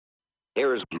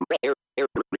Here's, here, here,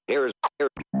 here's, here,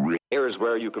 here's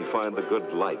where you can find the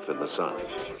good life in the sun.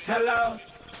 Hello.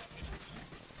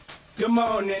 Good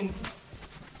morning.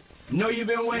 Know you've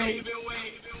been waiting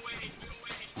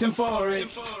for it.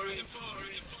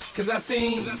 Cause I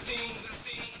seen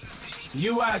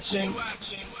you watching.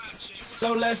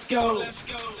 So let's go.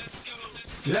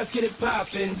 Let's get it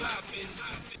poppin'.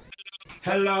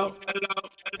 Hello.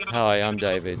 Hi, I'm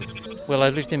David. Well,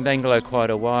 I've lived in Bangalow quite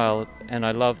a while and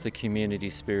I love the community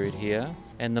spirit here.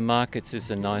 And the markets is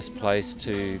a nice place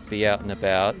to be out and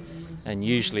about, and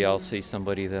usually I'll see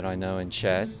somebody that I know and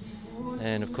chat.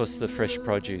 And of course the fresh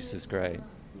produce is great.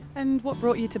 And what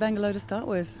brought you to Bangalow to start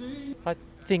with? I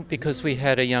think because we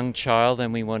had a young child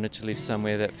and we wanted to live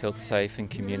somewhere that felt safe and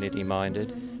community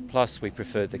minded. Plus we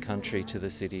preferred the country to the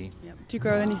city. Yep. Do you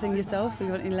grow anything yourself? Have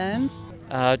you got any land?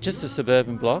 Just a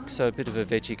suburban block, so a bit of a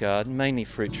veggie garden, mainly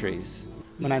fruit trees.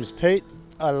 My name's Pete.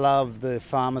 I love the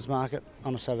farmers market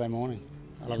on a Saturday morning.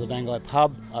 I love the Bangalow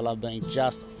pub. I love being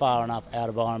just far enough out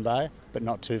of Byron Bay, but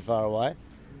not too far away.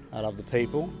 I love the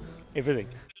people, everything.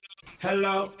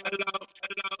 Hello.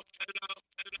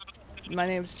 My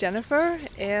name's Jennifer,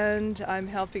 and I'm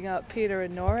helping out Peter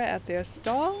and Nora at their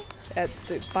stall at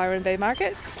the Byron Bay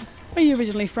Market. Where are you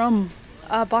originally from?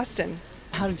 Boston.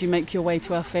 How did you make your way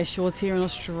to our fair shores here in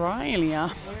Australia?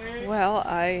 Well,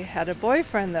 I had a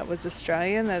boyfriend that was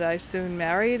Australian that I soon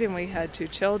married, and we had 2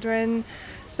 children.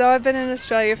 So I've been in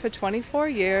Australia for 24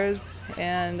 years,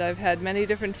 and I've had many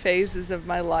different phases of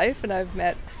my life, and I've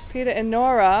met Peter and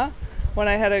Nora when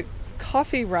I had a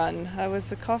coffee run. I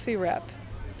was a coffee rep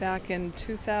back in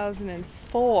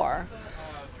 2004.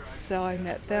 So I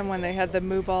met them when they had the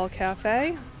Moo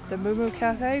Cafe.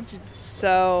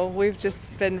 So we've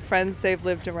just been friends. They've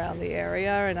lived around the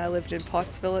area, and I lived in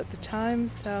Pottsville at the time.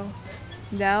 So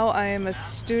now I am a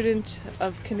student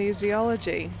of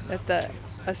kinesiology at the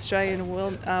Australian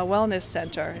Wellness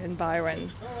Centre in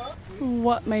Byron.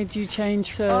 What made you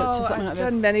change to something like this?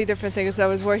 I've done many different things. I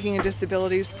was working in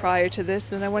disabilities prior to this,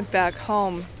 then I went back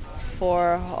home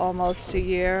for almost a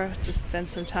year to spend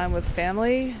some time with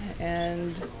family,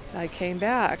 and I came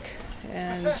back.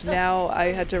 And now I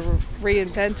had to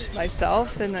reinvent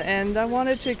myself, and I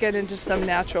wanted to get into some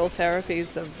natural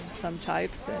therapies of some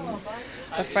types. And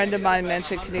a friend of mine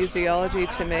mentioned kinesiology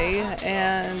to me,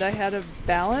 and I had a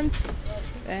balance,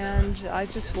 and I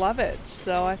just love it.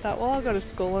 So I thought, well, I'll go to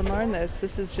school and learn this.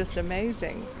 This is just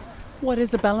amazing. What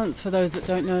is a balance for those that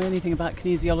don't know anything about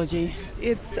kinesiology?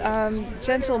 It's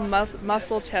gentle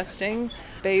muscle testing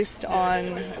based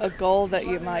on a goal that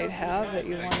you might have that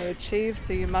you want to achieve.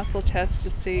 So you muscle test to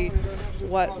see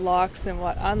what locks and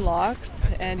what unlocks,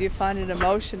 and you find an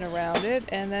emotion around it,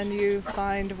 and then you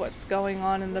find what's going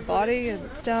on in the body. And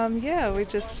we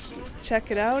just check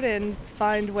it out and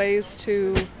find ways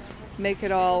to make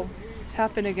it all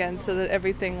happen again so that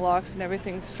everything locks and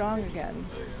everything's strong again.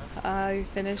 I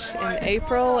finish in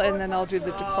April, and then I'll do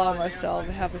the diploma, so I'll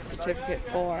have a certificate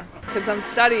for. Because I'm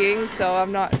studying, so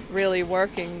I'm not really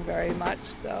working very much.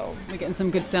 So We're getting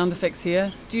some good sound effects here.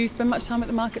 Do you spend much time at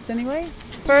the markets anyway?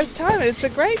 first time, it's a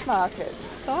great market.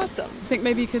 It's awesome. Think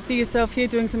maybe you could see yourself here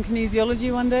doing some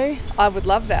kinesiology one day? I would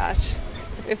love that,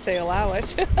 if they allow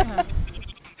it.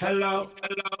 Hello.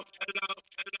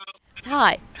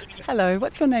 Hi, Hello,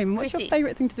 what's your name? What's your Chrissy.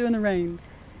 favourite thing to do in the rain?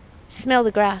 smell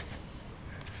the grass.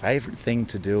 Favourite thing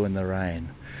to do in the rain?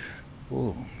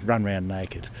 Ooh, run round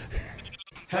naked.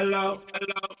 Hello.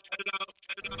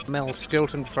 Mel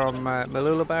Skilton from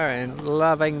Mooloolaba, and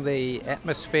loving the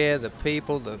atmosphere, the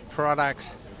people, the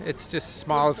products. It's just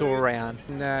smiles all around.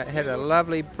 And had a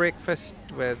lovely breakfast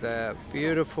with a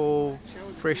beautiful,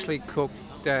 freshly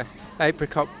cooked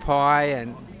apricot pie,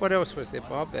 and what else was there,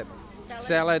 Bob? That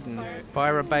salad and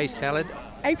Byron Bay salad.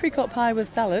 Apricot pie with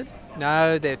salad.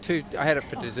 No, they're two. I had it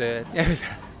for dessert. It was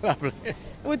lovely.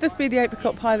 Would this be the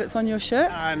apricot pie that's on your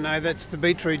shirt? No, that's the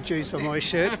beetroot juice on my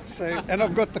shirt. So, and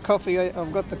I've got the coffee.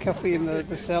 I've got the coffee and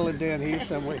the salad down here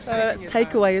somewhere. So that's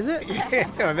takeaway, is it? Yeah,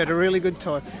 I've had a really good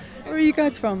time. Where are you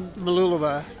guys from?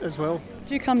 Mooloolaba as well.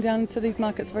 Do you come down to these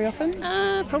markets very often?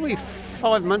 Probably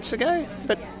 5 months ago.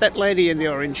 But that lady in the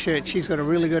orange shirt, she's got a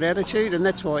really good attitude, and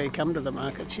that's why you come to the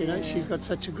markets. You know, she's got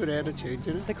such a good attitude.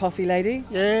 You know. The coffee lady?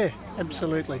 Yeah,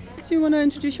 absolutely. Do you want to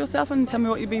introduce yourself and tell me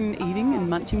what you've been eating and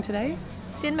munching today?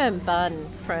 Cinnamon bun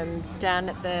from down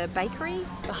at the bakery.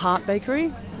 The Heart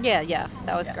Bakery? Yeah,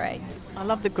 that was great. I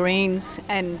love the greens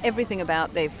and everything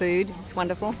about their food. It's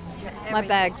wonderful. My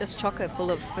bag's just chocker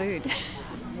full of food.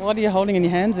 What are you holding in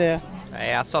your hands there?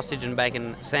 Our sausage and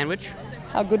bacon sandwich.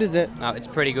 How good is it? Oh, it's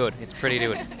pretty good. It's pretty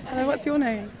good. Hello, what's your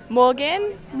name?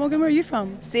 Morgan. Morgan, where are you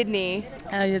from? Sydney.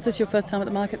 Is this your first time at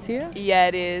the markets here? Yeah,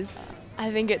 it is. I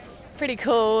think it's pretty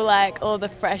cool, like all the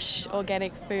fresh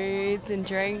organic foods and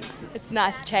drinks. It's a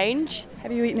nice change.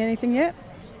 Have you eaten anything yet?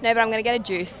 No, but I'm going to get a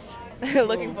juice.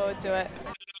 Looking forward to it.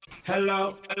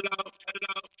 Hello.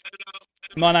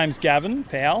 My name's Gavin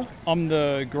Powell. I'm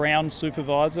the ground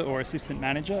supervisor or assistant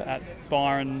manager at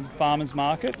Byron Farmers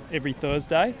Market every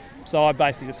Thursday. So I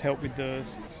basically just help with the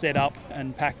setup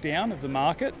and pack down of the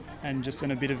market and just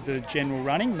in a bit of the general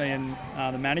running. Me and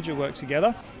the manager work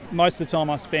together. Most of the time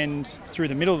I spend through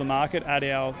the middle of the market at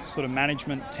our sort of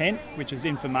management tent, which is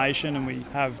information, and we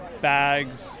have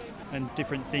bags and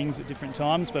different things at different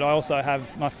times. But I also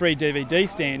have my free DVD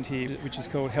stand here, which is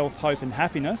called Health, Hope and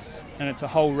Happiness, and it's a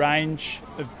whole range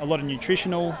of a lot of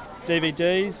nutritional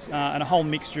DVDs and a whole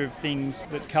mixture of things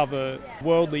that cover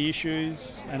worldly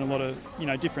issues and a lot of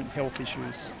different health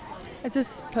issues. Is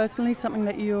this personally something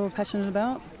that you're passionate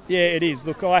about? Yeah, it is.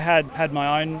 Look, I had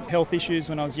my own health issues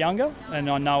when I was younger, and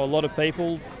I know a lot of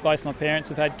people. Both my parents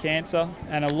have had cancer,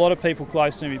 and a lot of people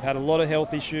close to me have had a lot of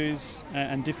health issues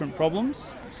and different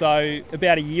problems. So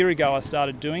about a year ago I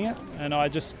started doing it, and I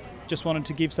just wanted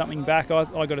to give something back.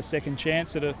 I got a second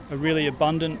chance at a really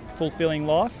abundant, fulfilling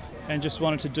life, and just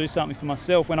wanted to do something for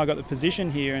myself. When I got the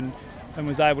position here and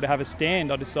was able to have a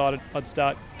stand, I decided I'd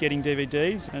start getting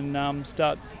DVDs and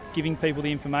start giving people the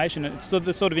information. It's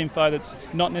the sort of info that's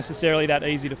not necessarily that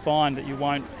easy to find, that you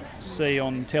won't see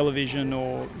on television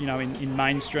or in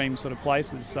mainstream sort of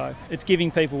places. So it's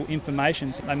giving people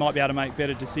information so they might be able to make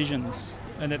better decisions,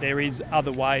 and that there is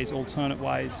other ways, alternate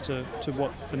ways to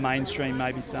what the mainstream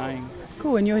may be saying.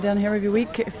 Cool, and you're down here every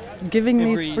week giving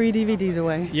these free DVDs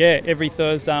away? Yeah, every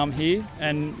Thursday I'm here,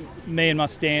 and me and my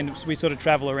stand, we sort of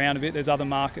travel around a bit. There's other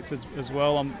markets as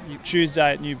well. I'm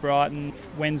Tuesday at New Brighton,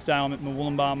 Wednesday I'm at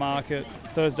Mwollumbar Market,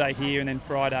 Thursday here, and then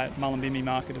Friday at Mullumbimby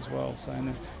Market as well. So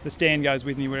the stand goes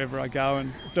with me wherever I go,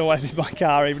 and it's always in my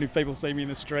car, even if people see me in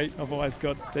the street. I've always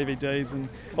got DVDs and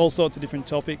all sorts of different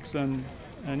topics, and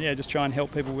yeah, just try and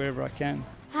help people wherever I can.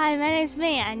 Hi, my name's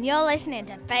Mia, and you're listening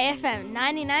to Bay FM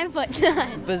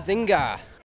 99.9. Bazinga!